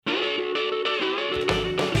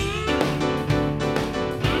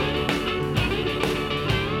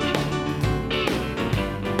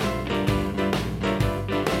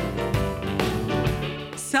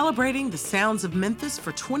Celebrating the sounds of Memphis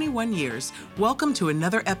for 21 years, welcome to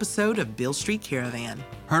another episode of Beale Street Caravan.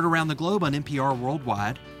 Heard around the globe on NPR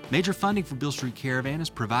Worldwide, major funding for Beale Street Caravan is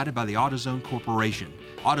provided by the AutoZone Corporation.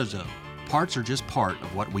 AutoZone, parts are just part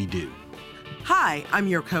of what we do. Hi, I'm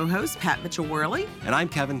your co-host, Pat Mitchell-Worley. And I'm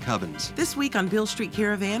Kevin Cubbins. This week on Beale Street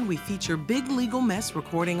Caravan, we feature Big Legal Mess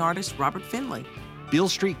recording artist Robert Finley. Beale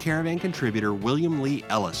Street Caravan contributor William Lee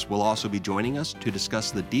Ellis will also be joining us to discuss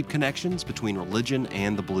the deep connections between religion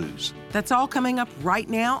and the blues. That's all coming up right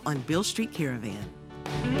now on Beale Street Caravan.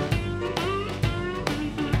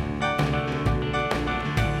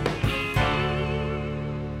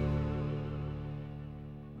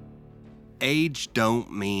 Age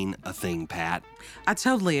don't mean a thing, Pat. I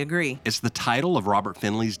totally agree. It's the title of Robert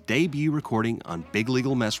Finley's debut recording on Big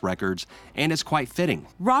Legal Mess Records, and it's quite fitting.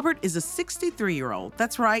 Robert is a 63-year-old.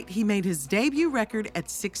 That's right, he made his debut record at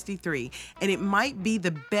 63, and it might be the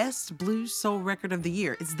best blues soul record of the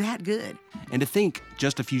year. It's that good. And to think,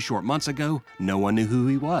 just a few short months ago, no one knew who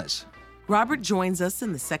he was. Robert joins us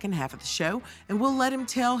in the second half of the show, and we'll let him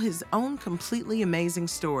tell his own completely amazing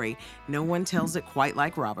story. No one tells it quite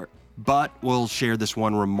like Robert. But we'll share this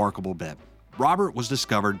one remarkable bit. Robert was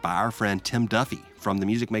discovered by our friend Tim Duffy from the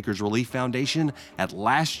Music Makers Relief Foundation at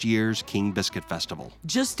last year's King Biscuit Festival.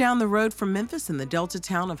 Just down the road from Memphis in the Delta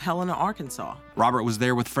town of Helena, Arkansas. Robert was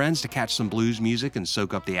there with friends to catch some blues music and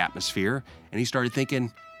soak up the atmosphere, and he started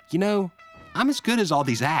thinking, I'm as good as all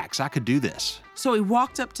these acts. I could do this. So he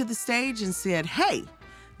walked up to the stage and said, "Hey,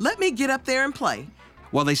 let me get up there and play."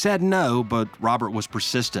 Well, they said no, but Robert was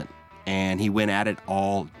persistent, and he went at it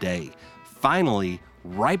all day. Finally,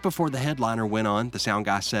 right before the headliner went on, the sound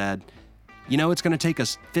guy said, it's going to take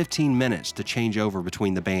us 15 minutes to change over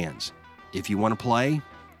between the bands. If you want to play,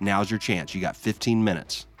 now's your chance. You got 15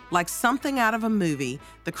 minutes. Like something out of a movie,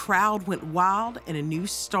 the crowd went wild and a new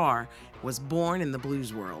star was born in the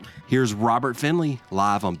blues world. Here's Robert Finley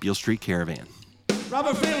live on Beale Street Caravan.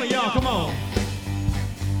 Robert Finley, y'all, come on.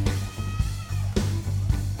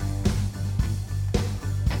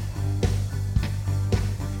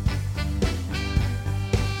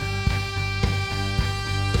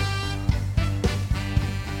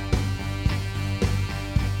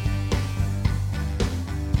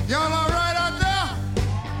 Y'all all right out there?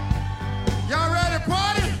 Y'all ready to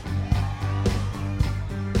party?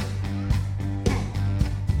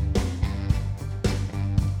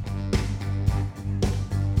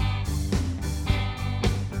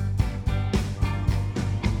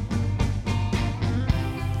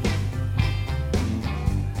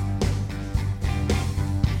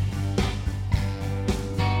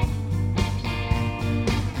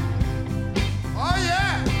 Oh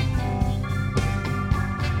yeah!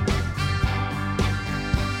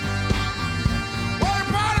 Where the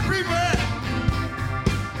party people at?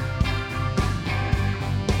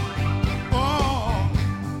 Oh,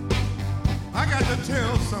 I got to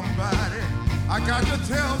tell somebody.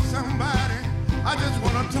 I just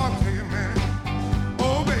want to talk to you, man.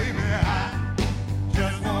 Oh, baby, I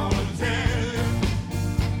just want to tell you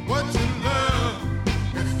what your love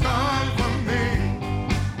has done for me.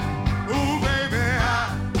 Oh, baby, I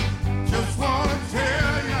just want to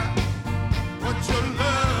tell you what your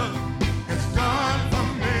love has done for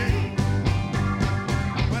me.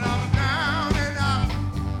 When I was down and out,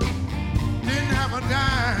 didn't have a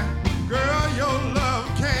dime, girl, your love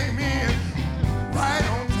came in right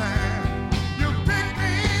on time. You picked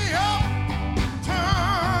me up,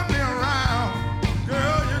 turned me around.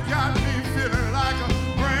 Girl, you got me feeling like a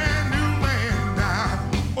brand new man now.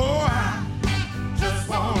 Oh, I just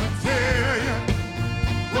want to tell you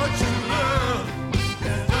what your love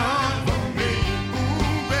has done for me.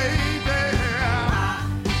 Ooh, baby, I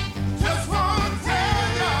just want to tell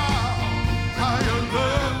you how your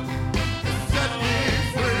love has set me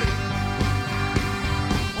free.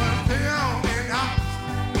 When I down and out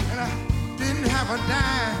and I didn't have a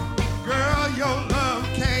dime, girl, your love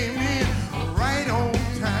came in right on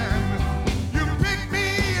time. You picked me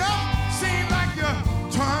up, seemed like you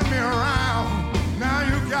turned me around. Now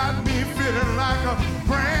you got me feeling like a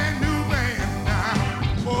brand new man now.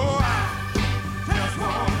 Oh, I just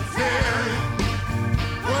want to tell you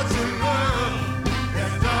what your love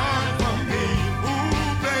has done for me. Ooh,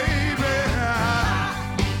 baby, I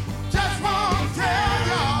just want to tell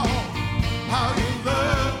y'all how your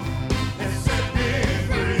love has set me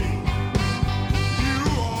free. You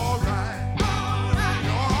all right?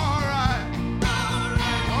 You all right?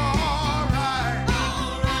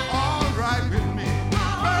 All right with me,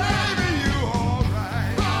 baby. You all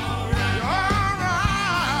right?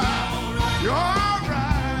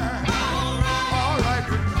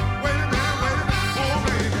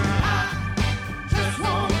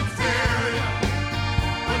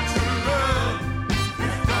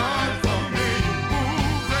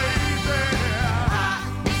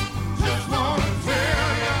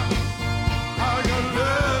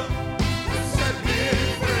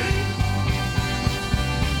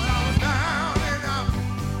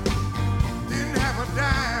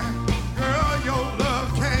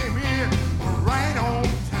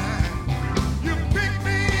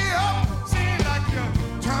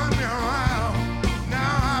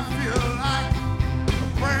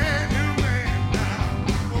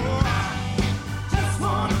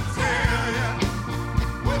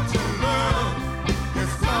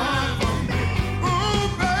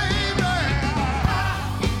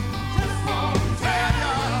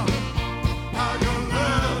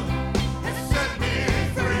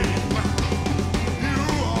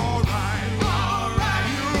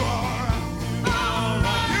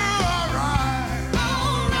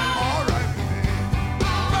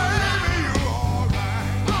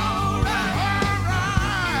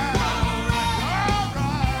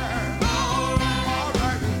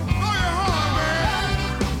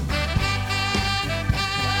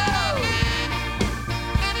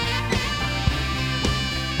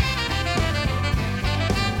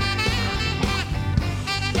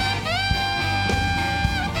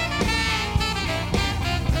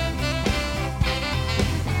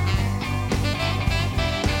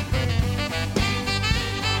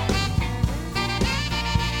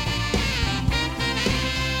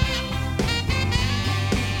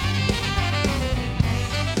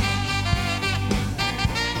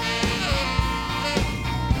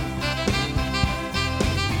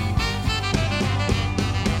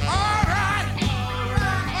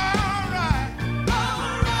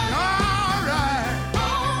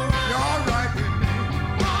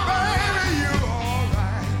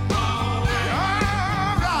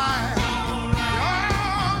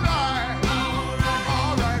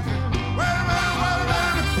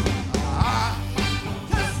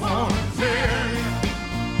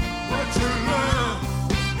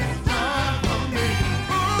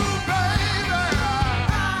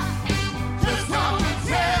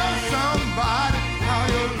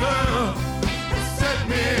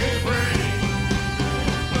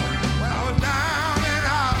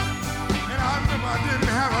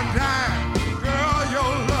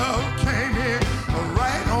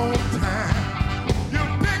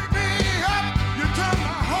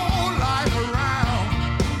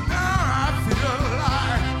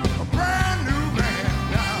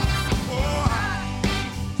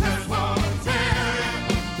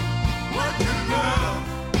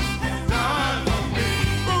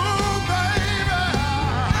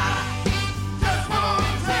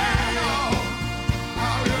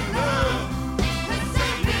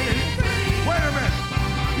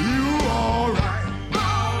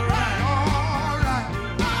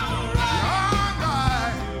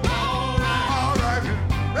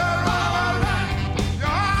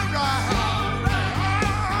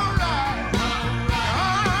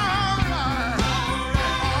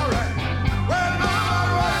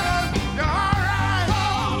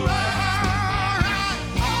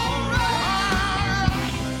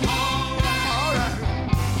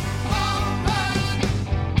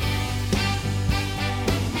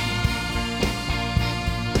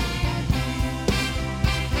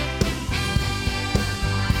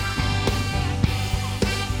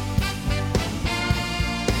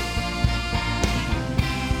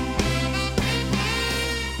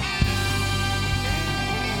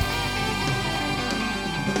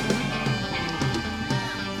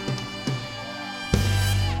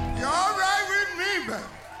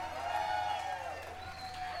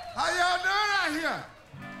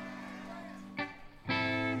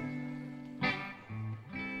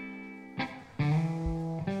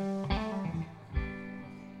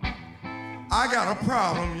 I got a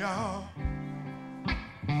problem, y'all.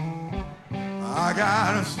 I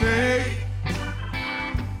got a snake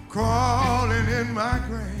crawling in my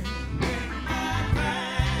grave,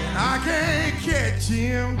 and I can't catch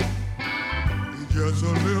him. He's just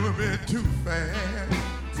a little bit too fast.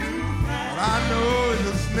 But I know it's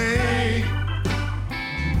a snake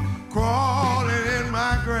crawling in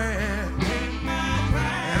my grass,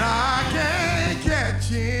 and I can't catch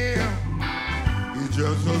him. He's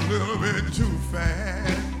just a little bit too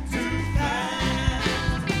fast.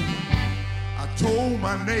 I told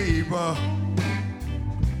my neighbor,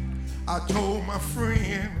 I told my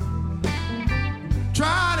friend,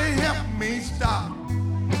 try to help me stop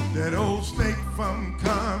that old snake from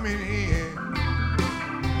coming in.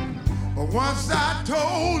 But once I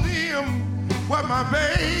told him what my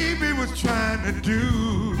baby was trying to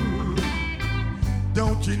do,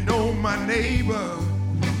 don't you know my neighbor,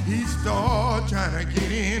 he started trying to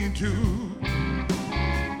get into,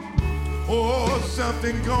 oh,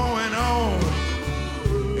 something going on,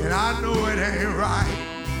 and I know it ain't right.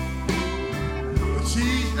 But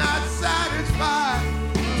she's not satisfied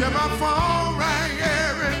till my phone rang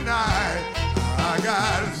every night. I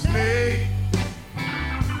got a snake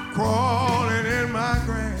crawling in my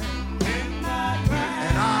grass,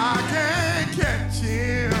 and I can't catch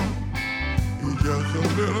him. He's just a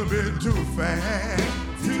little bit too fast.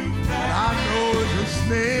 I know it's a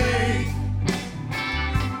snake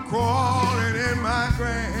crawling in my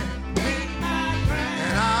grass,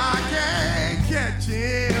 and I can't catch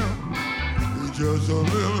him. He's just a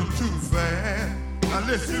little too fast. Now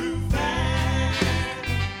listen,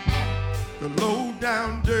 the low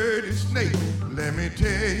down dirty snake, let me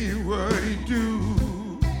tell you what he do.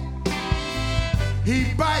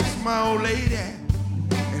 He bites my old lady,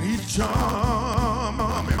 and he charms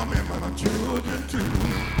my children too.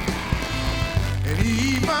 And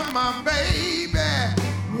even my baby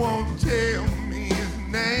won't tell me his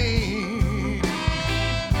name.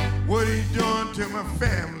 What he doing to my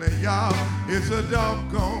family, y'all, is a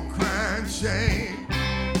doggone crying shame.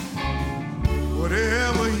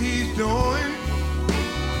 Whatever he's doing,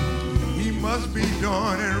 he must be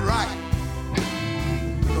doing it right.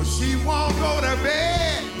 Cause she won't go to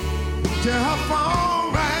bed till her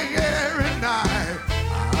phone rang every night.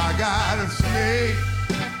 I got a snake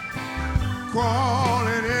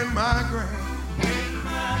crawling in my grave,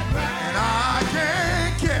 and I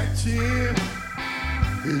can't catch him.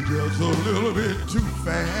 He's just a little bit too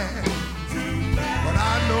fast. But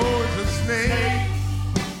I know it's a snake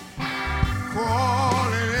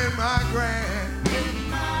crawling in my grass,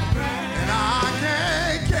 and I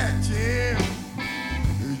can't catch him.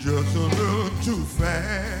 He's just a little too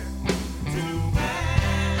fast.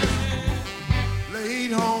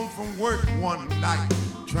 Laid home from work one night,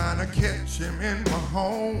 trying to catch him in my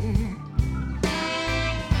home.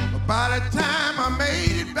 But by the time I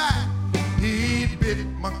made it back, he'd bit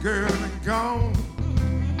my girl and gone.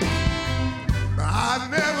 But I've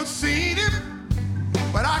never seen him,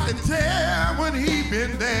 but I can tell when he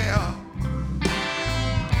been there.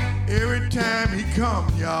 Every time he come,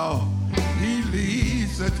 y'all, he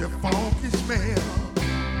leaves such a funky smell.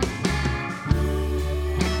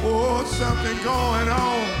 Oh, something going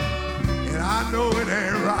on, and I know it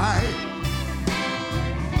ain't right.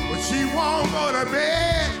 But she won't go to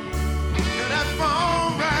bed till that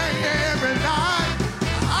phone rang every night.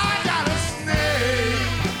 I got a snake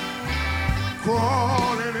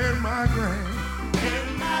crawling in my grave,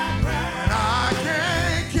 and I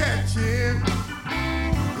can't catch him.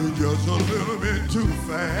 He's just a little bit too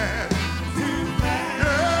fast.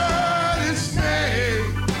 Dirty snake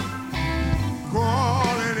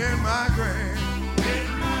crawling in my grave.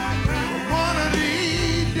 One of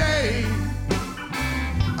these days,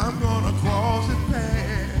 I'm gonna cross his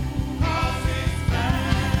path.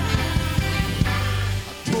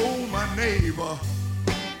 I told my neighbor,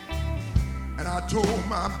 and I told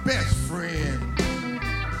my best friend,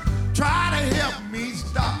 try to help me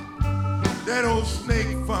stop that old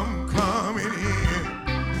snake from coming in.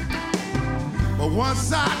 But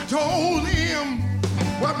once I told him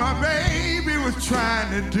what my baby was trying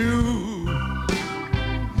to do,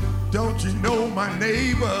 don't you know my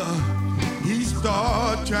neighbor, he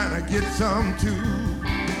started trying to get some too.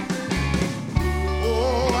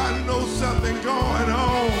 Oh, I know something going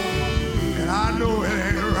on, and I know it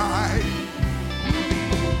ain't right.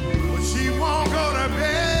 But she won't go to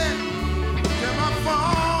bed till my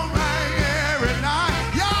phone rang every night.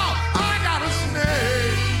 Y'all, I got a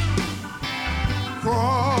snake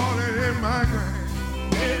crawling in my grave.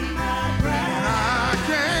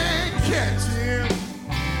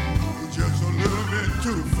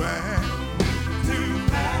 Too fast. Too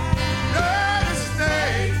fast. Yeah.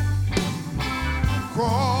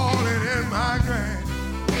 crawling in my grave.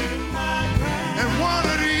 And one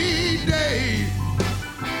of these days,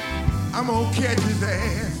 I'm gonna catch his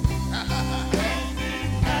ass.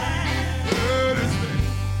 Dirty snake.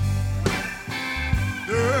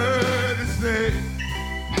 Dirty snake.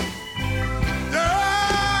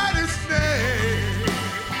 Dirty snake.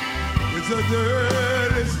 It's a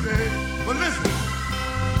dirty snake. But listen,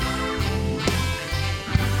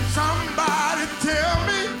 somebody tell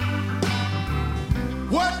me,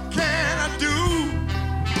 what can I do?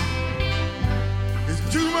 It's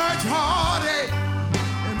too much heartache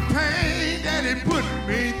and pain that it put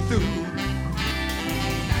me through.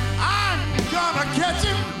 I'm gonna catch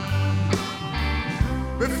him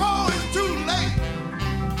before it's too late.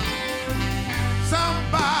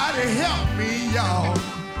 Somebody help me, y'all,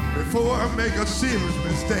 before I make a serious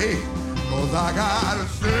mistake. 'Cause I got a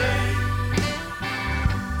snake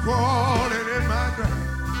crawling in my grave.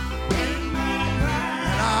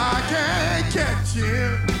 And I can't catch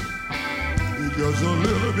him. He's just a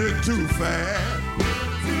little bit too fast.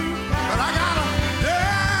 But I got a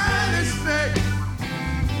dirty snake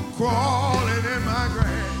crawling in my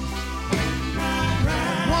grave.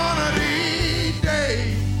 And one of these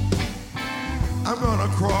days, I'm gonna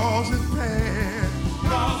cross his path.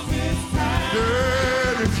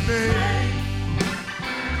 Dirty snake.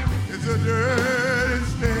 It's a dirty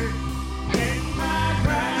snake.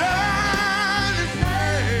 Dirty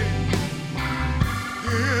snake.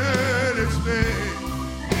 Dirty snake.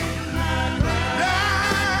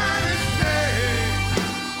 Dirty snake.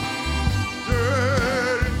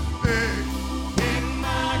 Dirty snake.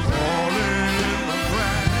 Crawling in my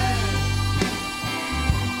grave.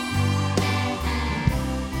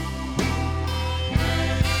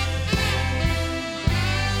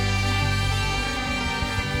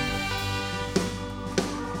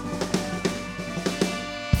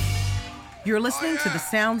 You're listening to the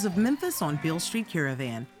sounds of Memphis on Beale Street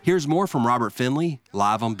Caravan. Here's more from Robert Finley,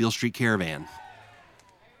 live on Beale Street Caravan.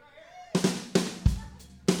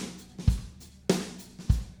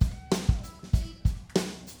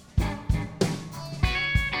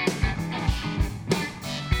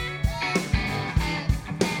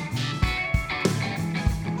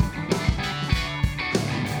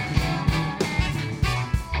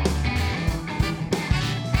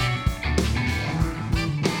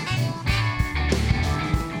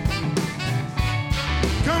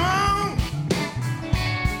 Come on,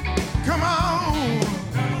 come on,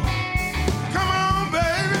 come on,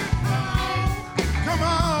 baby, come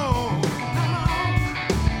on,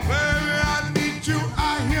 baby, I need you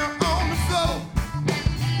out here on the floor.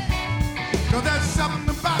 'Cause there's something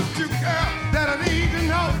about you, girl, that I need to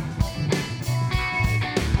know.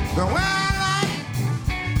 The way I like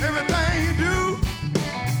everything you do,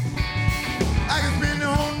 I can spend the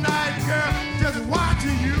whole night, girl, just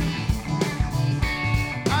watching you.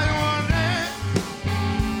 I wanna dance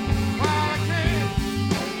while I can.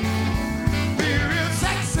 Be real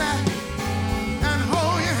sexy and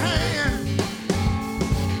hold your hand.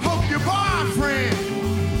 Hope your boyfriend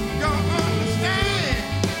don't understand.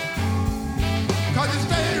 'Cause you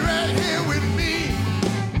stay right here with me.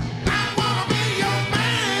 I wanna be your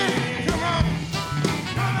man. Come on.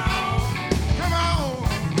 Come on.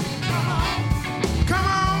 Come on. Come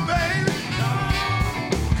on, baby.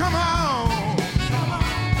 Come on.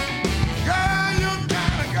 Girl, you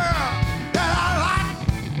got a girl that I like.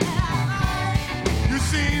 You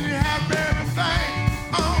seem to have everything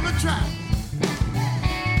on the track.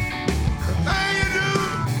 The thing you do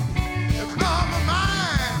is blow my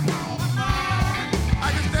mind. I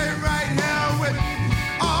can stay right here with you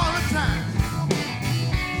all the time.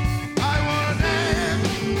 I wanna dance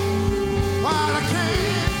while I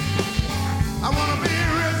can. I wanna be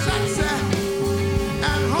real sexy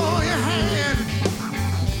and hold your hand.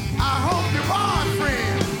 I hope your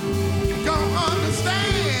boyfriend don't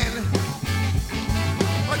understand.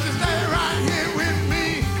 But you stay right here with me.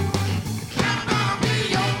 I'm gonna be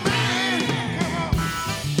your man.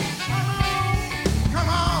 Come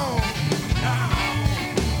on.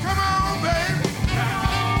 Come on, baby.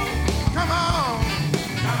 Come on.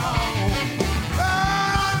 Oh,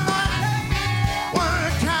 I like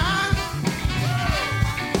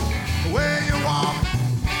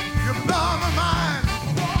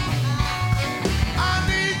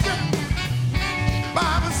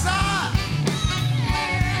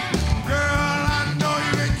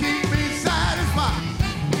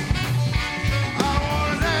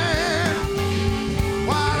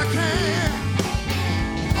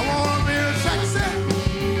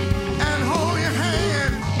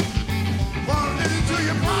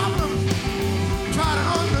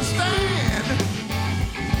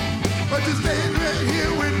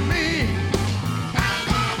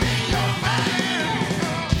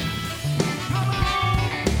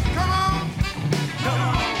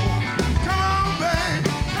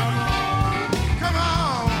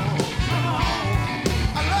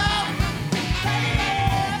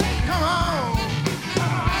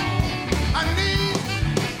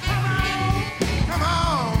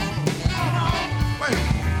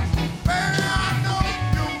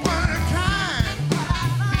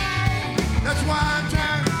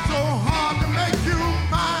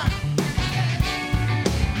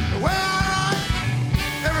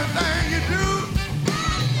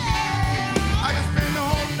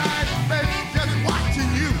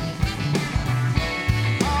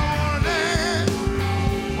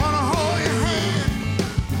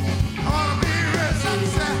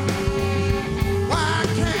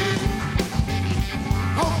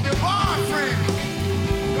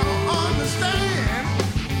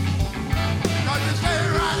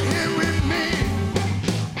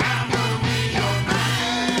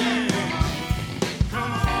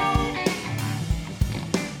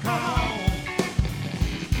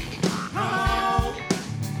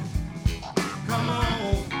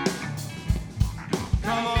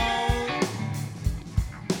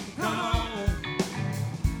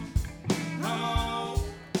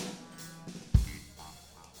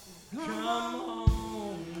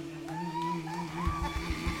home.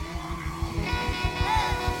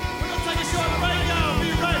 We're gonna take a short break, y'all. Be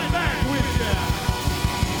right back with ya.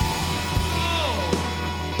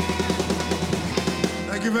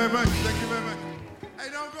 Thank you very much. Thank you very much. Hey,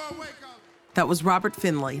 don't go away, Carl. That was Robert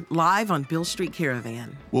Finley, live on Beale Street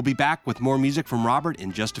Caravan. We'll be back with more music from Robert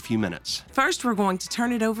in just a few minutes. First, we're going to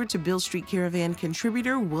turn it over to Beale Street Caravan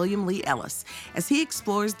contributor William Lee Ellis as he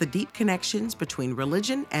explores the deep connections between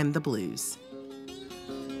religion and the blues.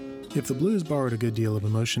 If the blues borrowed a good deal of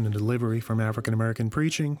emotion and delivery from African American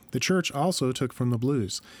preaching, the church also took from the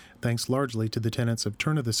blues, thanks largely to the tenets of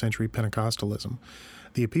turn-of-the-century Pentecostalism.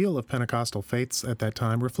 The appeal of Pentecostal faiths at that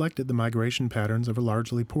time reflected the migration patterns of a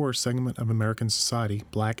largely poor segment of American society,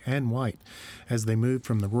 black and white, as they moved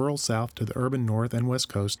from the rural South to the urban North and West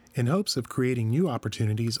Coast in hopes of creating new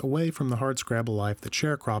opportunities away from the hardscrabble life that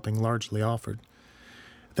sharecropping largely offered.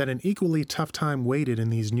 That an equally tough time waited in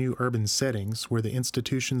these new urban settings, where the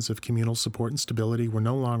institutions of communal support and stability were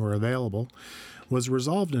no longer available, was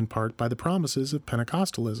resolved in part by the promises of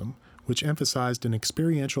Pentecostalism, which emphasized an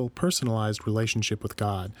experiential, personalized relationship with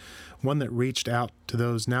God, one that reached out to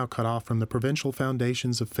those now cut off from the provincial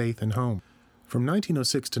foundations of faith and home. From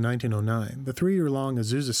 1906 to 1909, the 3-year-long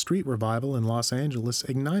Azusa Street Revival in Los Angeles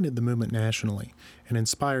ignited the movement nationally and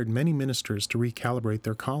inspired many ministers to recalibrate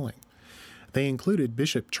their calling. They included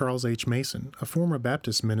Bishop Charles H. Mason, a former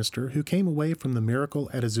Baptist minister who came away from the miracle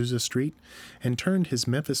at Azusa Street and turned his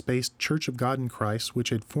Memphis-based Church of God in Christ, which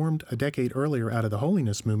had formed a decade earlier out of the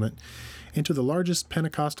Holiness Movement, into the largest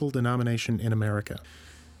Pentecostal denomination in America.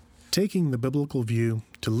 Taking the biblical view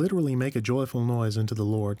to literally make a joyful noise unto the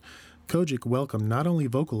Lord, Kojic welcomed not only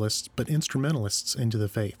vocalists but instrumentalists into the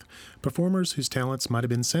faith, performers whose talents might have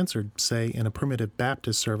been censored, say, in a primitive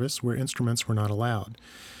Baptist service where instruments were not allowed.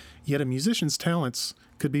 Yet a musician's talents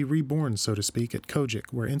could be reborn, so to speak, at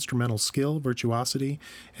Kojic, where instrumental skill, virtuosity,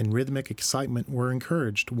 and rhythmic excitement were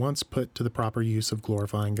encouraged once put to the proper use of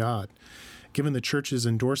glorifying God. Given the church's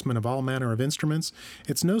endorsement of all manner of instruments,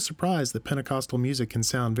 it's no surprise that Pentecostal music can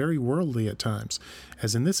sound very worldly at times,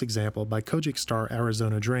 as in this example by Kojic star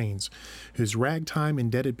Arizona Drains, whose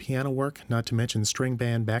ragtime-indebted piano work, not to mention string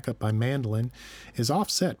band backup by mandolin, is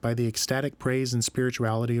offset by the ecstatic praise and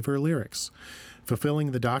spirituality of her lyrics.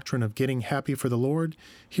 Fulfilling the doctrine of getting happy for the Lord,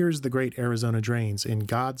 here's the great Arizona Drains in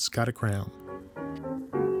God's Got a Crown.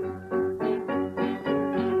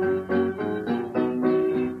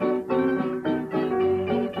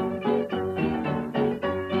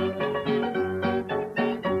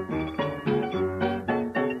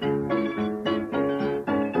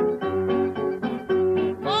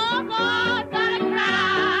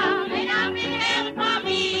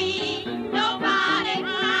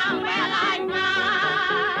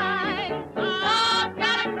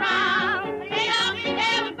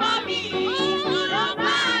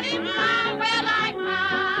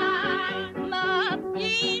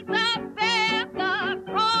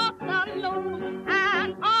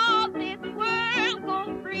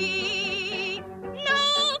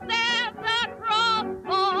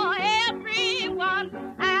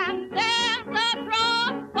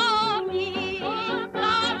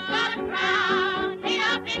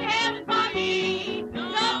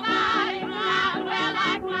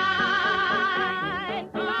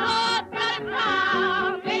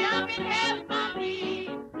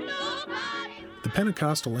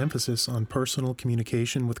 Pentecostal emphasis on personal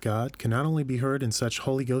communication with God can not only be heard in such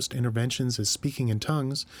Holy Ghost interventions as speaking in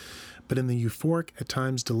tongues, but in the euphoric, at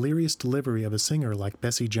times delirious delivery of a singer like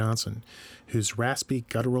Bessie Johnson, whose raspy,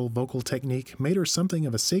 guttural vocal technique made her something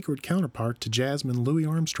of a sacred counterpart to jazzman Louis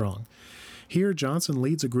Armstrong. Here, Johnson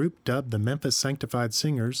leads a group dubbed the Memphis Sanctified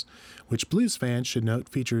Singers, which blues fans should note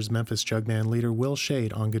features Memphis Jug Band leader Will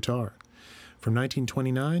Shade on guitar. From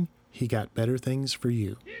 1929, He Got Better Things for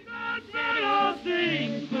You.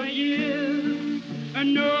 Things for you,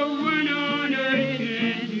 and no one on earth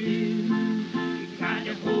can do. You got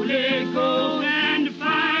the Holy Ghost and the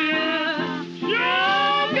fire,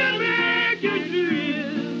 sure can make you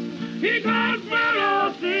thrill. He got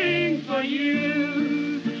better things for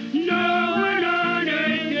you, no one on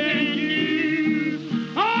earth can do.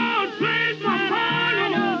 Oh, praise my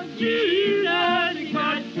heart, oh Jesus, he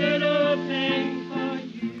got better things for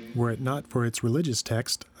you. Were it not for its religious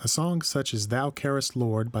text, a song such as Thou Carest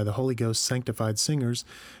Lord by the Holy Ghost Sanctified Singers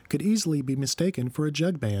could easily be mistaken for a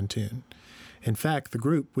jug band tune. In fact, the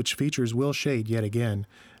group, which features Will Shade yet again,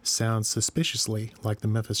 sounds suspiciously like the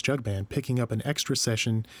Memphis Jug Band picking up an extra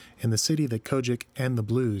session in the city that Kojic and the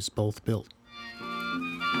blues both built.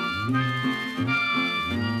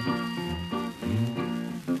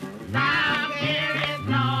 Thou carest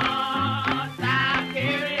Lord, thou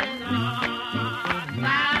carest Lord.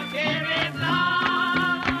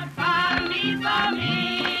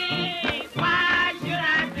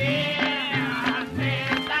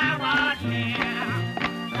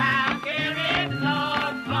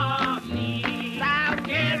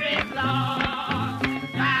 Lord.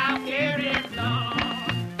 Thou carest,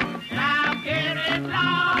 Lord. Thou carest,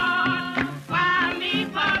 Lord. Why me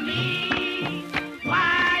for me?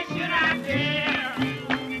 Why should I care?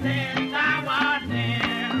 Since I was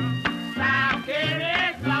there, thou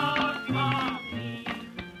carest, Lord, for me.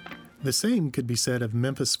 The same could be said of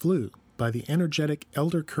Memphis Flu by the energetic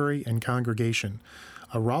Elder Curry and Congregation,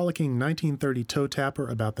 a rollicking 1930 toe tapper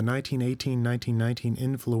about the 1918-1919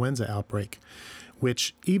 influenza outbreak,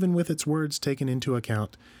 which, even with its words taken into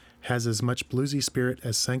account, has as much bluesy spirit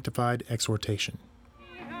as sanctified exhortation.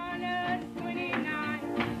 129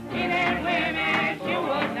 men and women, she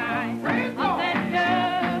was nice. All that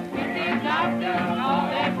love, kissing doctor, all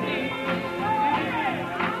that please.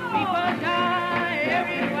 People die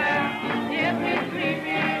everywhere, every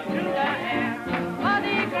creeping through the air. All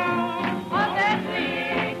they grown, all that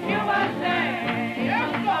sleep, she was there.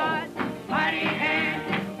 Yes, God, mighty hand,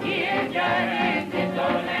 he is judging this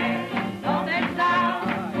old land. All that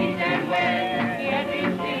south, east and west, he has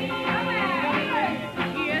been seen.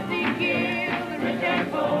 Yes, he gives the rich and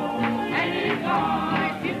poor, and he's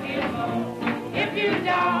going to give more. If you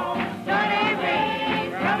don't turn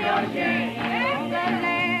away from your shame, on the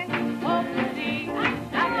land of the sea,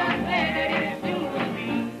 not just let it do to me.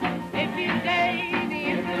 If you stay, the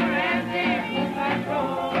influence is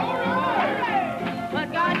control. But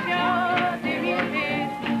God shows him his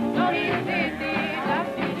best, so he's busy up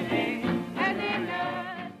to today, and in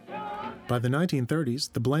us. By the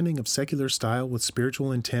 1930s, the blending of secular style with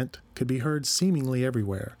spiritual intent could be heard seemingly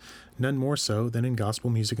everywhere, none more so than in gospel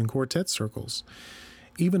music and quartet circles.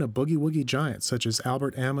 Even a boogie-woogie giant such as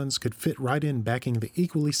Albert Ammons could fit right in backing the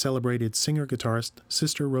equally celebrated singer-guitarist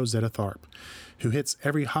Sister Rosetta Tharpe, who hits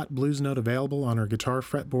every hot blues note available on her guitar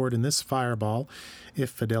fretboard in this fireball, if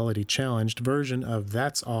fidelity-challenged, version of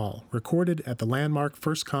That's All, recorded at the landmark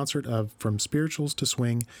first concert of From Spirituals to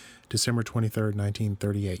Swing, December 23,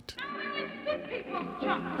 1938. People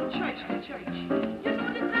jump from church to church. You know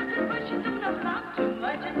there's nothing but you're doing a lot too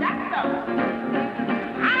much, and that's all. I'm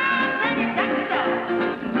ready, that's all.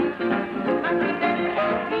 I'm ready, that's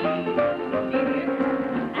all.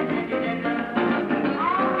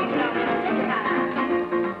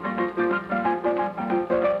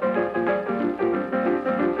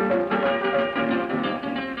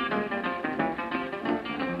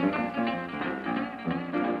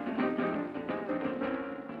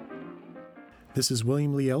 This is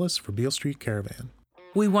William Lee Ellis for Beale Street Caravan.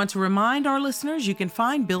 We want to remind our listeners you can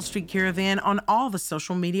find Beale Street Caravan on all the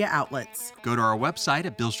social media outlets. Go to our website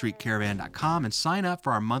at BealeStreetCaravan.com and sign up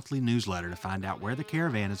for our monthly newsletter to find out where the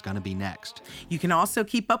caravan is going to be next. You can also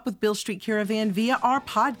keep up with Beale Street Caravan via our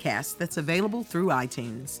podcast that's available through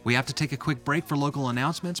iTunes. We have to take a quick break for local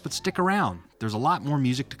announcements, but stick around. There's a lot more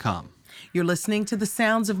music to come. You're listening to the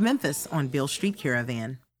sounds of Memphis on Beale Street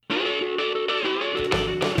Caravan.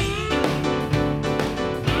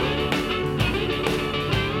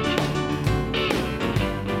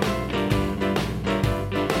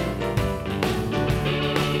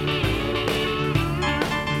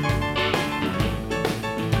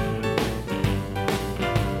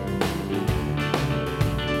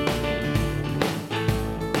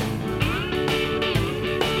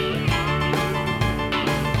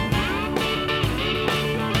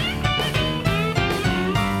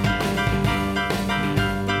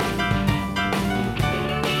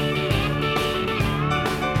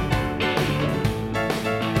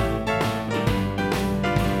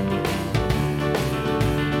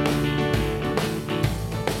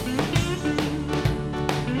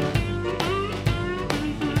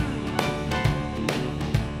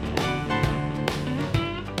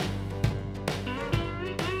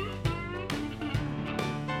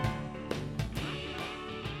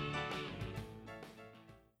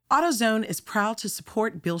 AutoZone is proud to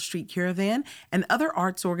support Beale Street Caravan and other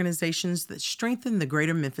arts organizations that strengthen the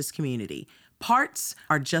greater Memphis community. Parts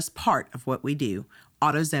are just part of what we do.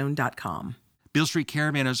 AutoZone.com. Beale Street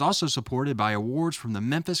Caravan is also supported by awards from the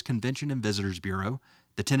Memphis Convention and Visitors Bureau,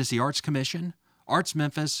 the Tennessee Arts Commission, Arts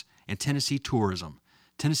Memphis, and Tennessee Tourism.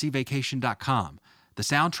 TennesseeVacation.com. The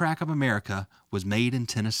soundtrack of America was made in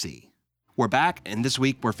Tennessee. We're back, and this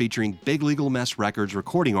week we're featuring Big Legal Mess Records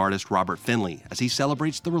recording artist Robert Finley as he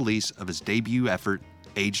celebrates the release of his debut effort,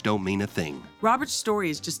 Age Don't Mean a Thing. Robert's story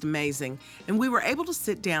is just amazing, and we were able to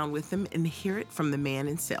sit down with him and hear it from the man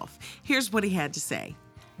himself. Here's what he had to say.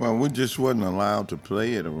 Well, we just wasn't allowed to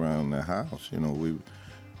play it around the house. You know,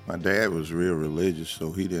 my dad was real religious,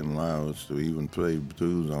 so he didn't allow us to even play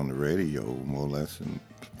blues on the radio, more or less, than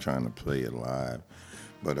trying to play it live.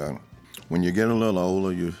 But when you get a little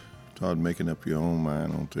older, you start making up your own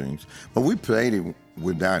mind on things. But we played it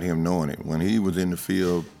without him knowing it. When he was in the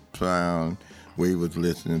field around where he was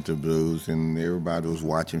listening to blues, and everybody was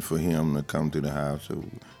watching for him to come to the house. So,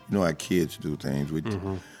 you know how kids do things.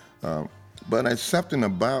 But it's something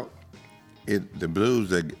about it, the blues,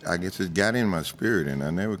 that I guess it got in my spirit, and I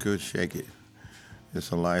never could shake it.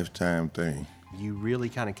 It's a lifetime thing. You really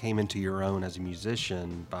kind of came into your own as a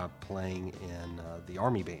musician by playing in the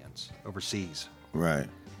Army bands overseas. Right.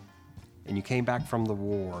 And you came back from the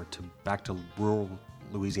war back to rural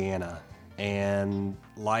Louisiana, and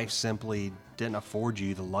life simply didn't afford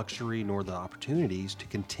you the luxury nor the opportunities to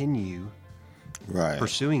continue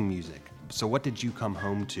pursuing music. So what did you come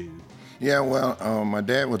home to? Yeah, well, my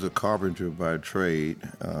dad was a carpenter by trade.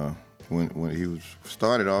 When he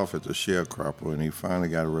started off as a sharecropper, and he finally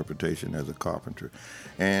got a reputation as a carpenter.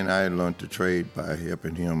 And I learned the trade by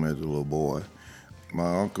helping him as a little boy.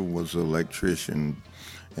 My uncle was an electrician,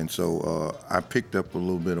 and so I picked up a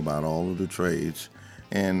little bit about all of the trades,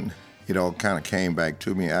 and it all kind of came back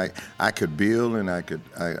to me. I could build, and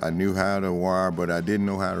I knew how to wire, but I didn't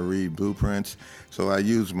know how to read blueprints. So I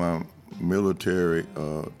used my military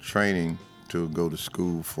training to go to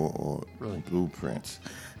school for blueprints.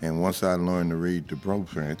 And once I learned to read the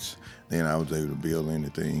blueprints, then I was able to build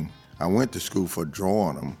anything. I went to school for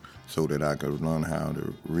drawing them so that I could learn how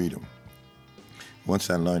to read them. Once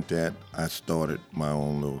I learned that, I started my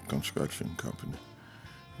own little construction company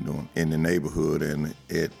in the neighborhood, and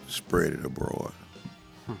it spread it abroad.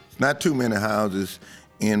 Not too many houses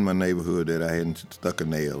in my neighborhood that I hadn't stuck a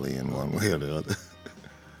nail in one way or the other.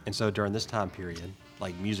 And so during this time period,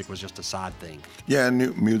 like, music was just a side thing. Yeah, I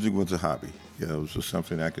knew music was a hobby. Yeah, it was just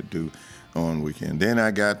something I could do on weekend. Then I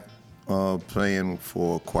got playing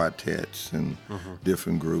for quartets and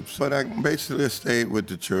different groups. But I basically stayed with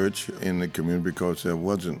the church in the community because there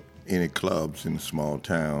wasn't any clubs in a small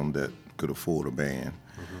town that could afford a band.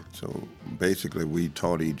 So basically we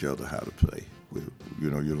taught each other how to play. You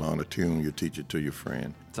learn a tune, you teach it to your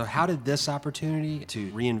friend. So how did this opportunity to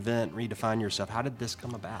reinvent, redefine yourself, how did this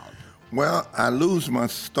come about? Well, I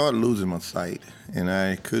started losing my sight, and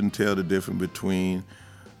I couldn't tell the difference between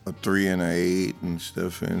a 3 and an 8 and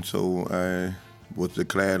stuff, and so I was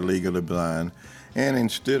declared legally blind. And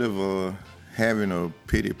instead of having a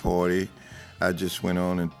pity party, I just went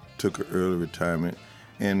on and took an early retirement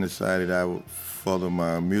and decided I would further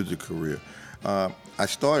my music career. I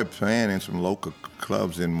started playing in some local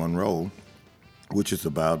clubs in Monroe, which is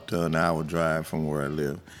about an hour drive from where I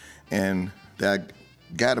live, and that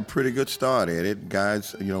got a pretty good start at it.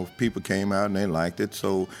 Guys, people came out and they liked it.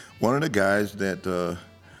 So one of the guys that, a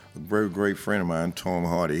very great friend of mine, Tom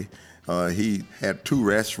Hardy, he had 2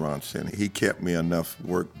 restaurants, and he kept me enough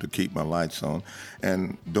work to keep my lights on.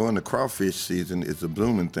 And during the crawfish season, it's a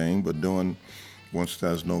blooming thing, but once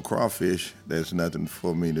there's no crawfish, there's nothing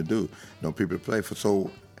for me to do. No people to play for.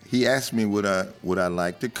 So he asked me would I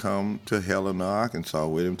like to come to Helena, Arkansas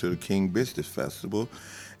with him to the King Business Festival.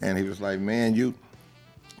 And he was like, man,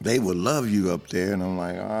 they would love you up there. And I'm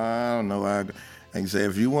like, I don't know. And he said,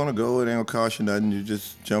 if you want to go, it ain't gonna cost you nothing. You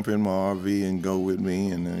just jump in my RV and go with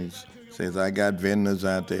me. And then he says, I got vendors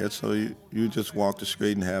out there. So you just walk the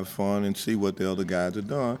street and have fun and see what the other guys are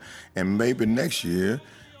doing. And maybe next year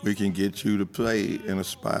we can get you to play in a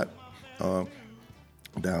spot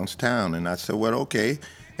downtown. And I said, well, okay.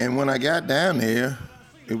 And when I got down there,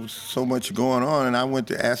 it was so much going on, and I went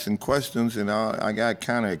to asking questions, and I got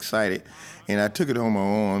kind of excited. And I took it on my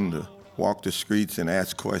own to walk the streets and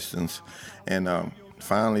ask questions. And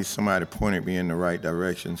finally, somebody pointed me in the right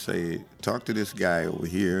direction, say, talk to this guy over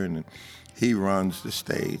here, and he runs the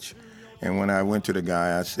stage. And when I went to the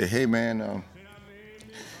guy, I said, hey, man,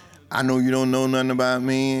 I know you don't know nothing about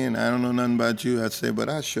me, and I don't know nothing about you. I said, but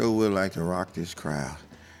I sure would like to rock this crowd.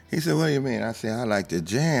 He said, what do you mean? I said, I like to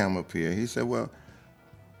jam up here. He said, well,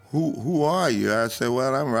 who are you? I said,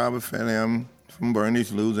 well, I'm Robert Felly. I'm from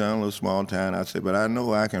Bernice, Louisiana, a little small town. I said, but I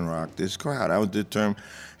know I can rock this crowd. I was determined.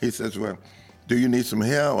 He says, well, do you need some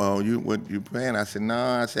help? Or what you playing? I said, no.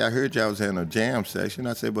 I said, I heard y'all was having a jam session.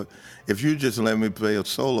 I said, but if you just let me play a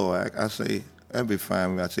solo act, I say, that'd be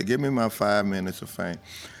fine. I said, give me my 5 minutes of fame.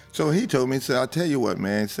 So he told me, he said, I'll tell you what,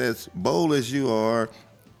 man. He says, bold as you are,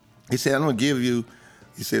 he said, I'm going to give you,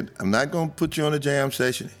 he said, I'm not going to put you on a jam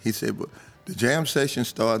session. He said, but the jam session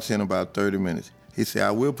starts in about 30 minutes. He said,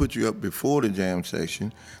 I will put you up before the jam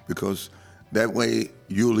session because that way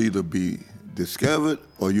you'll either be discovered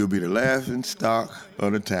or you'll be the laughing stock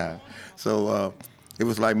of the town. So it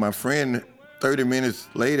was like my friend, 30 minutes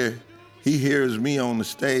later, he hears me on the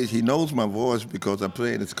stage. He knows my voice because I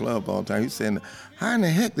play at this club all the time. He's saying, how in the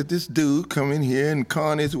heck did this dude come in here and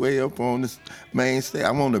con his way up on this main stage?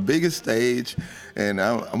 I'm on the biggest stage, and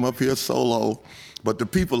I'm up here solo, but the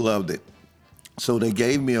people loved it. So they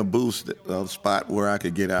gave me a boost, a spot where I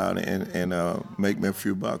could get out and make me a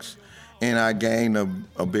few bucks. And I gained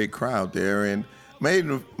a big crowd there and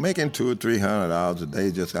making $200 or $300 a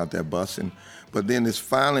day just out there busting. But then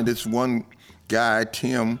this one guy,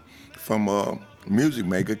 Tim, from Music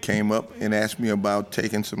Maker, came up and asked me about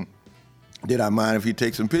taking some. Did I mind if he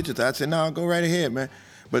takes some pictures? I said, no, go right ahead, man.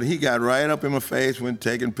 But he got right up in my face when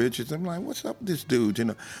taking pictures. I'm like, what's up with this dude, you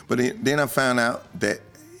know? But then I found out that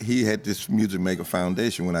he had this Music Maker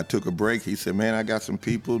Foundation. When I took a break, he said, man, I got some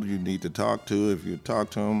people you need to talk to. If you talk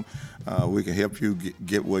to them, we can help you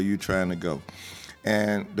get where you're trying to go.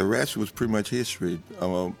 And the rest was pretty much history.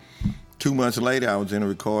 2 months later, I was in a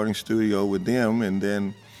recording studio with them, and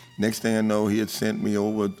then next thing I know, he had sent me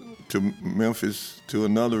over to Memphis to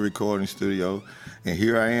another recording studio, and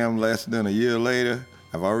here I am less than a year later.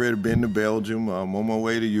 I've already been to Belgium. I'm on my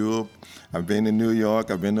way to Europe. I've been to New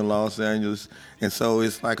York. I've been to Los Angeles. And so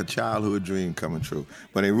it's like a childhood dream coming true.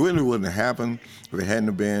 But it really wouldn't have happened if it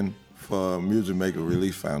hadn't been for Music Maker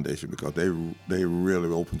Relief Foundation, because they really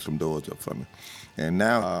opened some doors up for me. And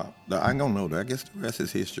now, I don't know. I guess the rest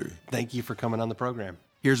is history. Thank you for coming on the program.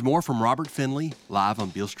 Here's more from Robert Finley, live on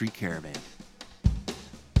Beale Street Caravan.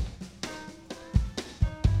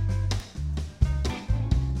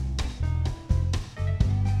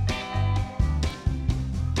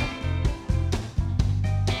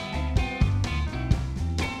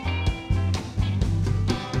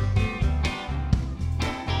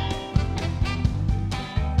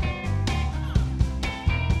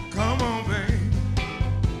 Come on, babe.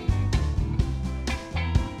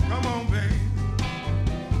 Come on, babe.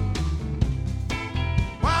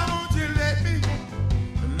 Why won't you let me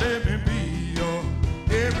be your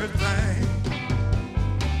everything?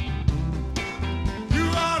 You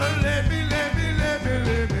ought to let me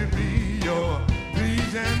be your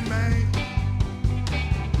pleasing man.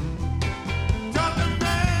 Just the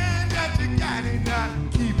man that you got is not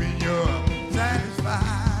keeping you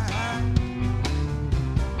satisfied.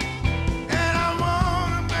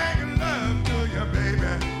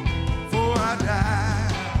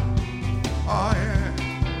 Oh yeah,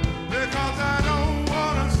 because I don't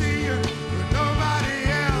wanna see you with nobody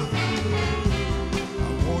else. I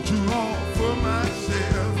want you all for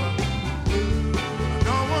myself. I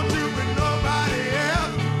don't want you with nobody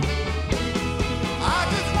else. I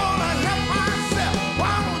just wanna help myself.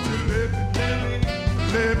 Why won't you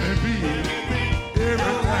let me be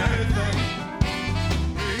everything?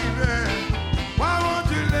 Baby, why won't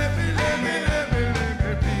you let me be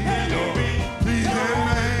your pleasing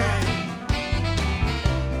man?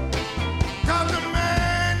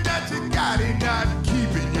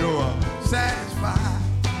 Satisfied,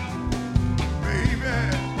 baby,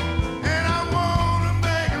 and I wanna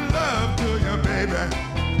make love to you, baby,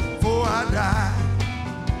 before I die.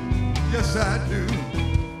 Yes, I do,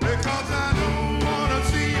 because I don't wanna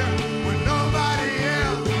see you with nobody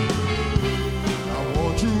else. I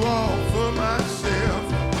want you all for myself.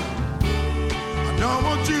 I don't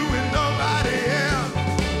want you with nobody else.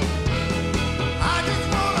 I just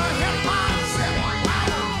wanna help myself.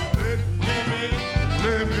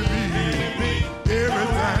 Let me be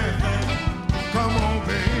everything. Come on,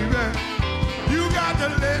 baby. You got to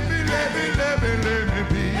let me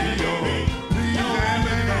be your pleasing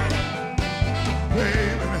man.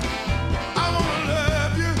 Baby, I wanna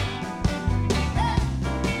love you.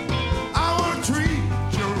 I wanna treat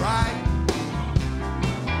you right.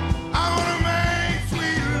 I wanna make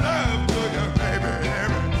sweet love to you, baby,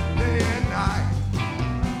 every day and night.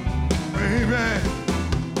 Baby,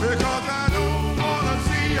 because I don't wanna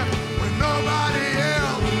see you with nobody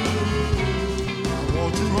else. I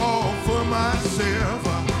want you all for myself.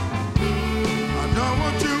 I don't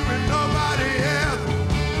want you with nobody else.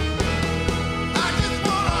 I just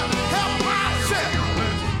wanna help myself.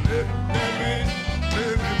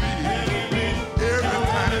 Let me be everything.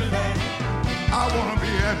 I wanna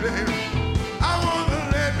be happy. I wanna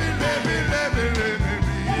let me be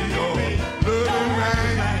your little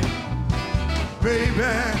man.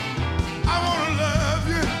 Baby, I wanna love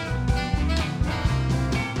you.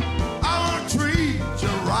 I wanna treat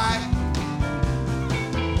you right.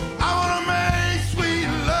 I wanna make sweet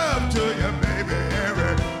love to you, baby,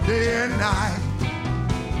 every day and night.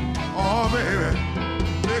 Oh, baby,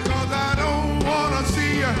 because I don't wanna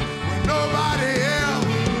see you with nobody else.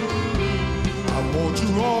 I want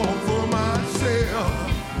you all for myself.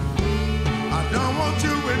 I don't want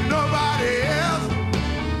you with nobody else.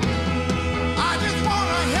 I just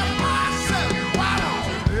wanna help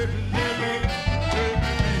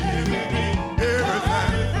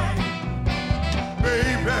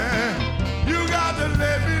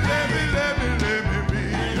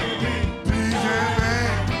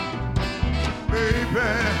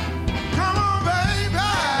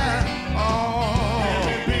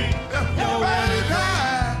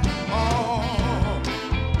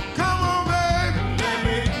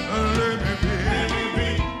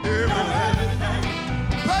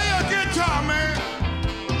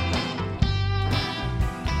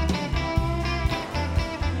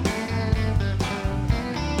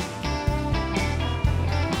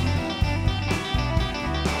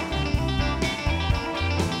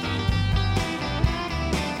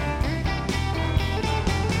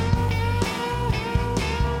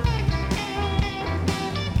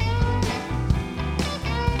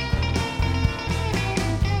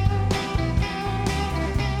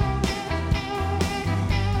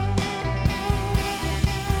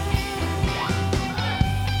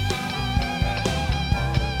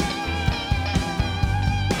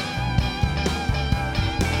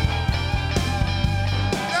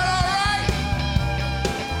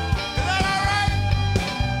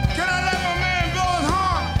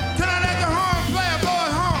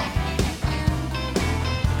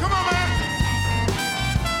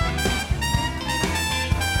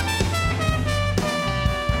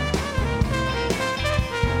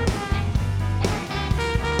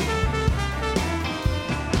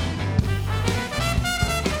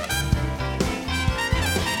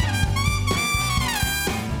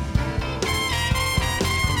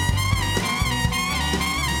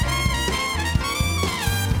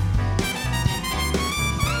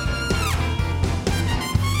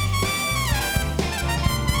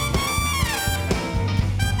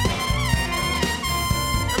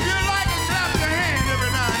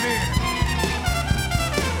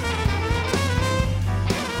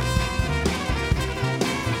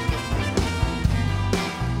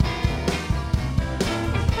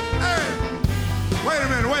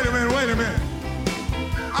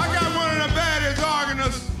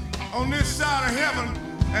on this side of heaven,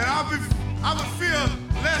 and I would feel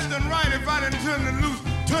less than right if I didn't turn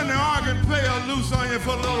the organ player loose on you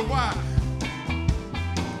for a little while.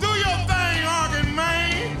 Do your thing, organ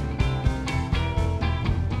man.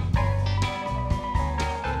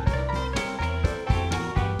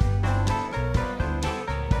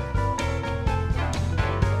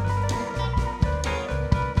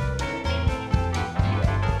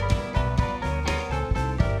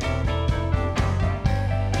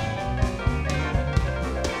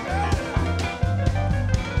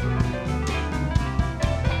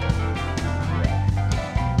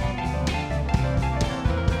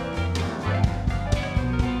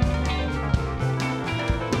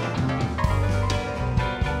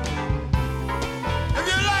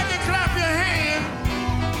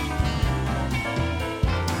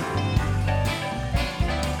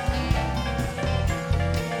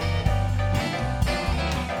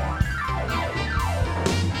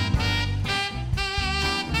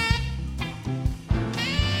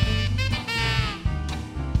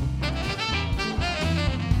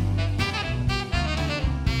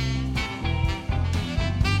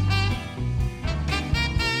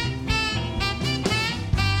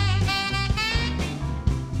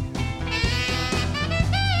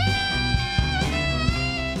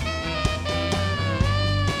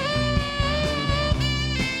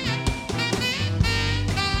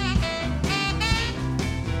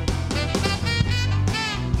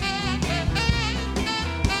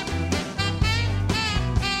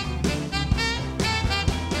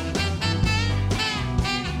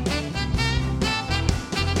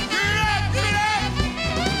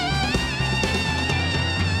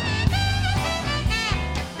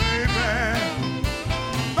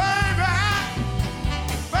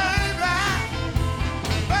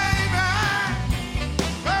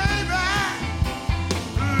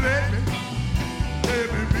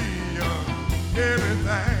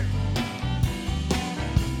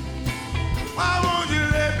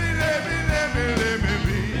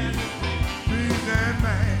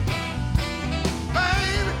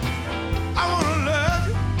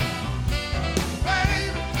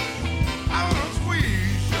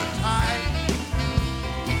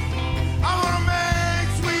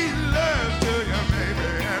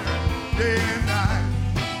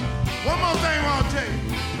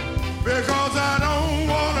 Because I don't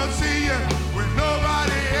want to see you with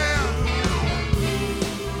nobody else.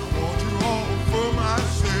 I want you all for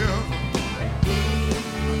myself.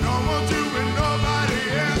 I don't want you with nobody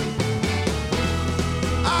else.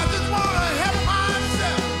 I just want to help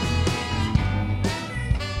myself.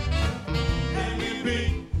 Let me be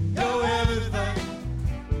your everything.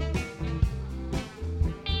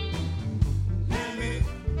 Let me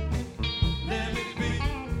be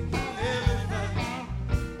your everything.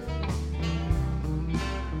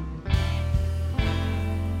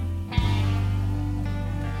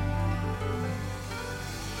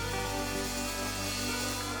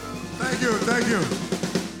 Thank you.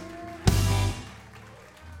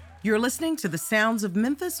 You're listening to the sounds of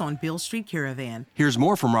Memphis on Beale Street Caravan. Here's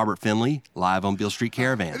more from Robert Finley, live on Beale Street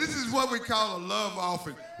Caravan. This is what we call a love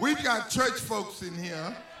offering. We've got church folks in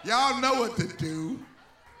here. Y'all know what to do.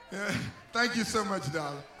 Thank you so much,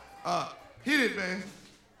 darling. Hit it, man.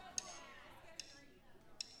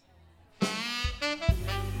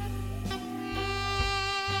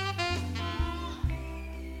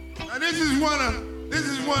 Now, this is one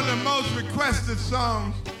of the most requested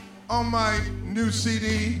songs on my new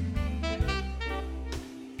CD.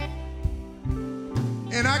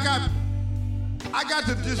 And I got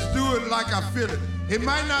to just do it like I feel it. It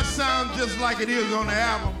might not sound just like it is on the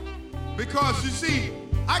album, because you see,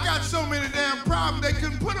 I got so many damn problems they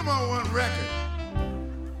couldn't put them on one record.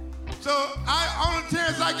 So on the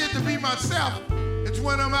chance I get to be myself, it's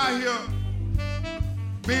when I'm out here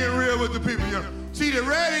being real with the people. You know, see, the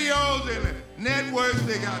radios and the networks,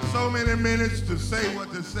 they got so many minutes to say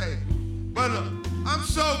what to say. But I'm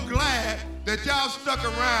so glad that y'all stuck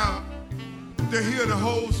around to hear the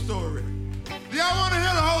whole story. Do y'all want to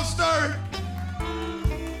hear the whole story?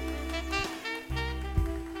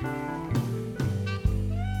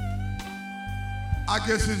 I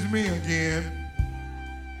guess it's me again.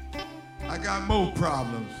 I got more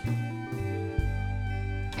problems.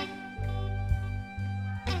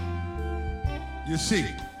 You see,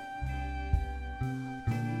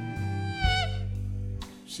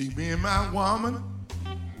 me and my woman,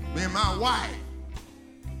 me and my wife,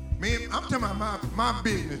 I'm talking about my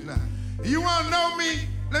business now. You want to know me?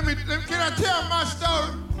 Can I tell my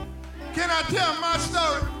story? Can I tell my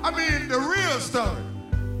story? I mean, the real story.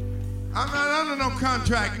 I'm not under no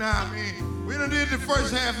contract now. I mean, We done did the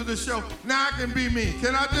first half of the show. Now I can be me.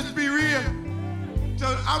 Can I just be real? So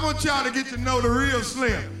I want y'all to get to know the real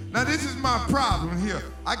Slim. Now this is my problem here.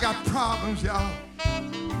 I got problems, y'all.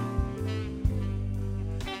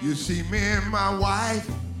 You see, me and my wife,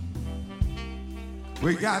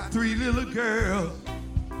 we got 3 little girls.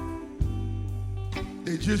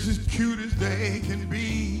 They're just as cute as they can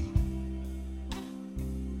be.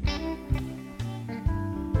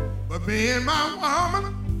 But me and my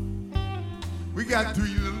woman, we got 3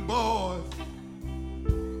 little boys.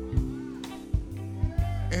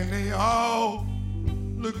 And they all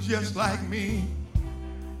look just like me.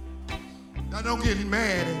 Now don't get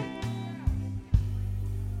mad at me.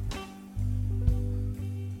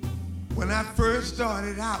 When I first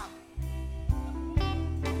started out,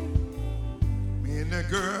 me and the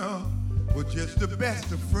girl were just the best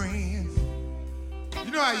of friends.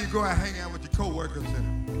 You know how you go and hang out with your coworkers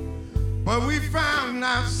and but we found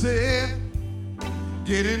ourselves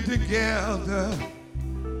getting together.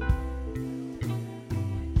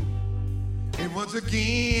 It was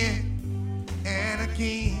again and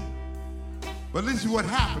again. But this is what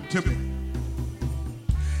happened to me.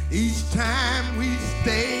 Each time we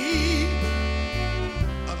stayed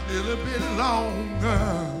a little bit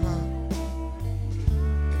longer,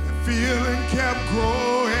 the feeling kept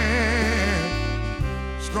growing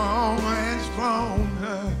stronger and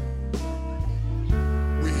stronger.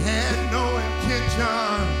 We had no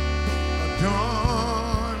intention of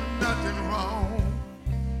doing nothing wrong.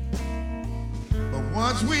 But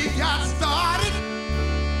once we got started,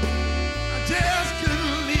 I just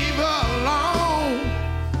couldn't leave her alone.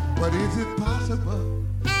 But is it possible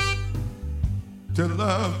to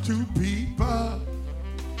love 2 people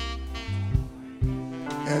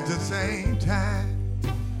at the same time?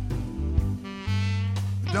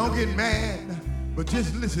 Don't get mad, but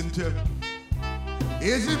just listen to me.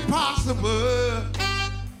 Is it possible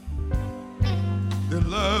to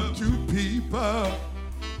love 2 people?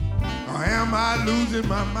 Or am I losing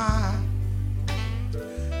my mind?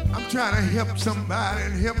 I'm trying to help somebody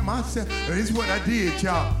and help myself. This is what I did,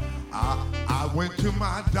 y'all. I went to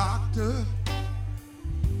my doctor.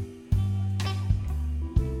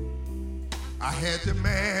 I had the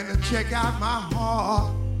man to check out my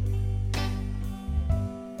heart.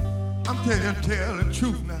 I'm tell the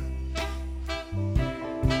truth now.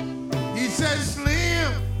 He said,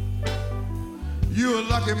 Slim, you're a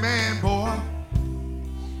lucky man, boy.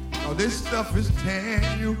 Oh, this stuff is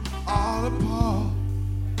tearing you all apart.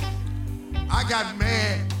 I got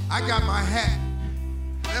mad. I got my hat,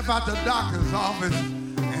 left out the doctor's office,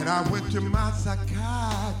 and I went to my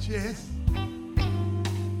psychiatrist.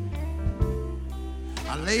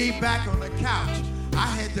 I laid back on the couch. I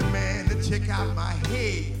had the man to check out my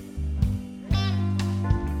head.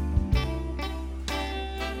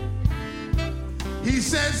 He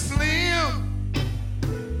said, Slim,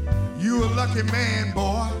 you a lucky man,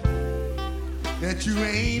 boy, that you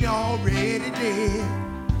ain't already dead.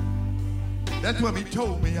 That's what he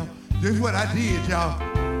told me, y'all. This is what I did, y'all.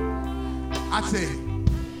 I said,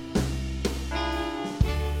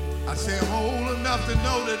 I'm old enough to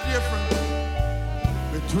know the difference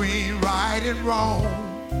between right and wrong.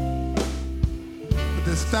 But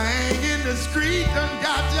this thing in the street done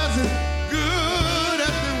got just as good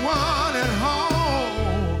as the one at home.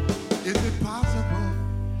 Is it possible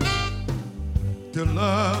to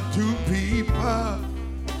love 2 people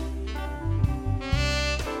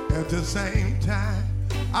at the same time?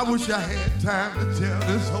 I wish I had time to tell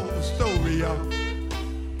this whole story, y'all.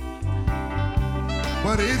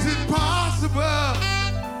 But is it possible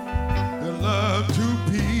to love 2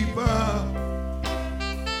 people?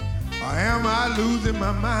 Or am I losing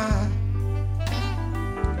my mind?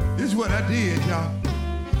 This is what I did, y'all.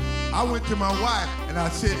 I went to my wife and I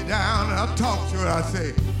sit down and I talked to her. I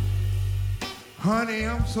say, honey,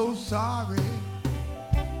 I'm so sorry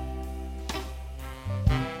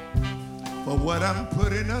for what I'm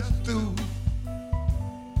putting us through.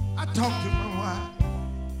 I talked to my wife,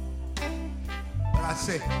 but I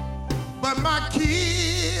said, but my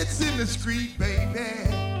kids in the street, baby,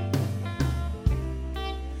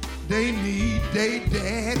 they need their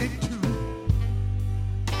daddy too.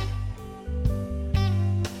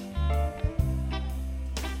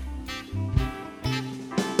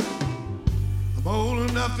 I'm old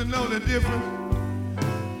enough to know the difference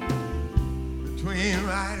between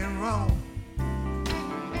right and wrong.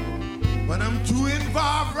 But I'm too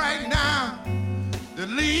involved right now to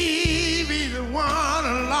leave either one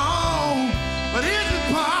alone. But is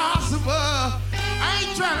it possible? I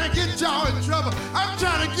ain't trying to get y'all in trouble. I'm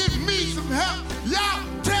trying to give me some help. Y'all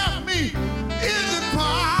tell me, is it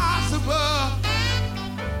possible?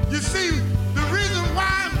 You see,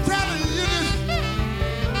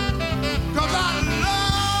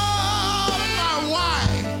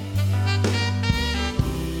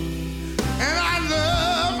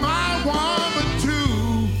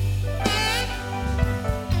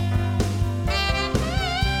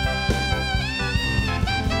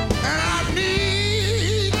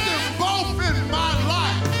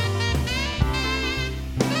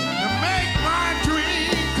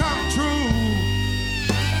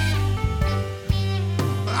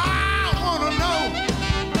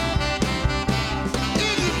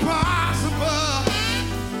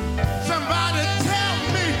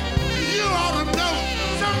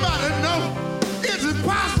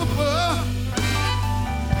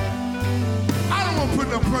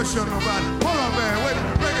 push on nobody. Hold on, man. Wait a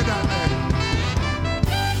minute. Break it down, man.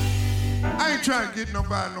 I ain't trying to get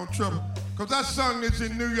nobody in no trouble. Because I sung this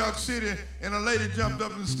in New York City, and a lady jumped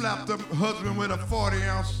up and slapped her husband with a 40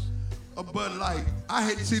 ounce of Bud Light. I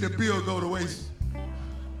hate to see the bill go to waste.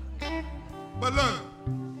 But look,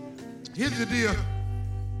 here's the deal.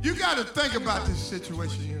 You got to think about this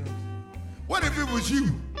situation, you know. What if it was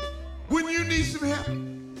you? Wouldn't you need some help?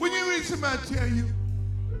 Wouldn't you need somebody to tell you?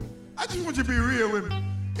 I just want you to be real with me.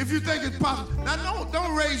 If you think it's possible. Now,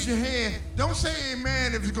 don't raise your hand. Don't say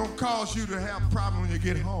amen if it's going to cause you to have a problem when you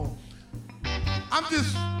get home. I'm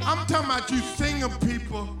talking about you single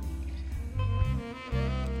people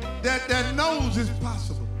that knows it's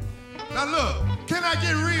possible. Now look, can I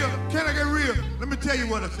get real? Can I get real? Let me tell you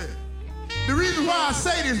what I said. The reason why I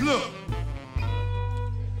say this, look.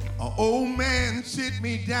 An old man sit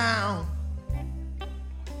me down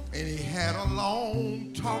and he had a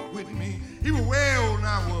long talk with me. He was way older than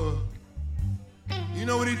I was. You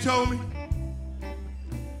know what he told me?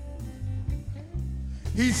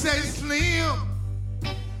 He said, Slim,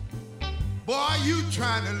 boy, you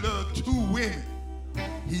trying to love 2 women.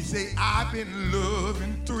 He said, I've been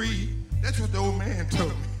loving 3. That's what the old man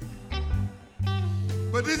told me.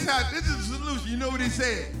 But this is the solution. You know what he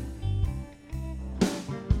said?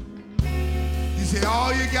 He said,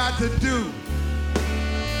 all you got to do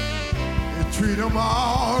is treat them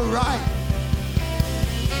all right.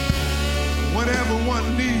 Whenever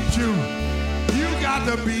one needs you, you got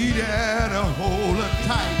to be there to hold her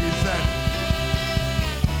tight, he said.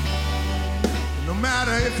 No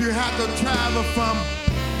matter if you have to travel from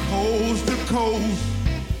coast to coast,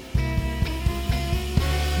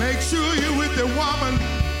 make sure you're with the woman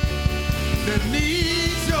that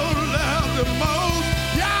needs your love the most.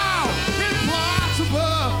 Y'all, it's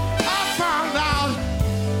possible. I found out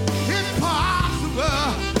it's possible,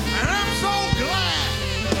 and I'm so glad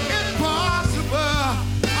it's possible.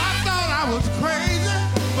 I thought I was crazy,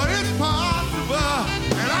 but it's possible,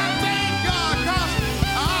 and I thank God 'cause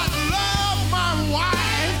I love my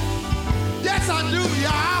wife. Yes, I do,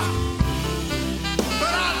 y'all.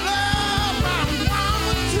 But I love my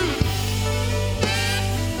mama too,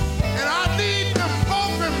 and I need them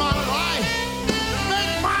both in my life to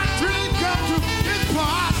make my dream come true. It's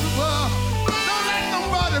possible. Don't let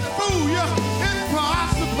nobody fool you. It's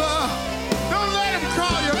possible. Don't let them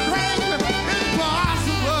call you crazy. It's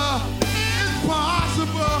possible. It's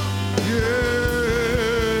possible. Yeah.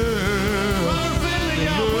 Robert Finley,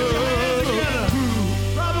 y'all, put your hands together.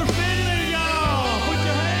 Robert Finley, y'all, put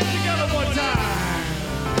your hands together one time.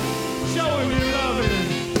 Show him you love him.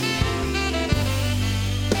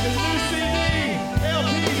 His new CD,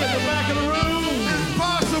 LP's at the back of the room. It's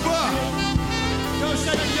possible. Go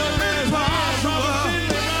shake the young man's hand. Robert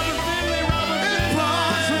Finley, Robert Finley, Robert Finley. It's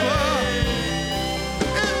possible.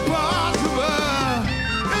 It's possible.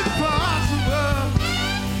 It's possible.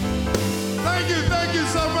 Thank you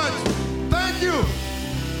so much. Thank you.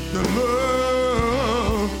 The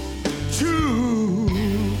love 2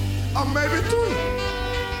 or maybe 3.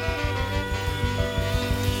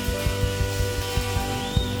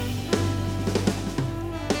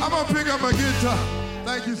 I'm gonna pick up my guitar.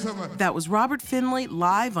 Thank you so much. That was Robert Finley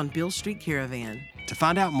live on Beale Street Caravan. To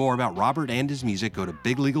find out more about Robert and his music, go to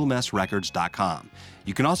BigLegalMessRecords.com.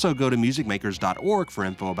 You can also go to musicmakers.org for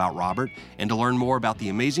info about Robert and to learn more about the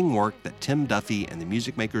amazing work that Tim Duffy and the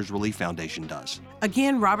Music Makers Relief Foundation does.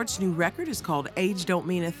 Again, Robert's new record is called Age Don't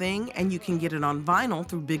Mean a Thing, and you can get it on vinyl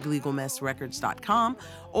through BigLegalMessRecords.com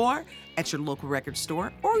or at your local record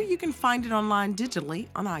store, or you can find it online digitally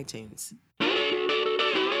on iTunes.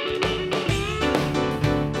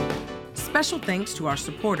 Special thanks to our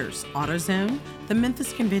supporters, AutoZone, the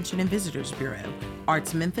Memphis Convention and Visitors Bureau,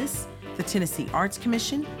 Arts Memphis, the Tennessee Arts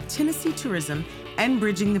Commission, Tennessee Tourism, and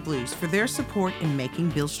Bridging the Blues for their support in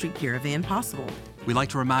making Beale Street Caravan possible. We'd like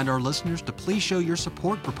to remind our listeners to please show your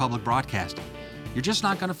support for public broadcasting. You're just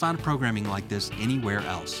not going to find programming like this anywhere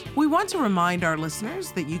else. We want to remind our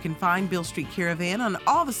listeners that you can find Beale Street Caravan on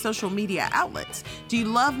all the social media outlets. Do you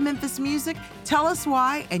love Memphis music? Tell us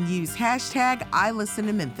why and use hashtag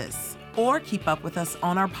 #IListenToMemphis. Or keep up with us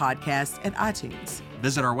on our podcast at iTunes.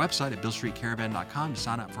 Visit our website at BillStreetCaravan.com to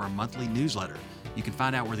sign up for our monthly newsletter. You can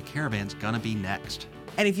find out where the caravan's going to be next.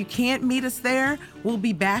 And if you can't meet us there, we'll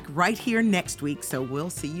be back right here next week, so we'll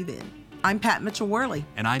see you then. I'm Pat Mitchell-Worley.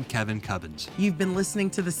 And I'm Kevin Cubbins. You've been listening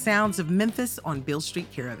to the sounds of Memphis on Beale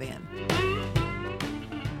Street Caravan.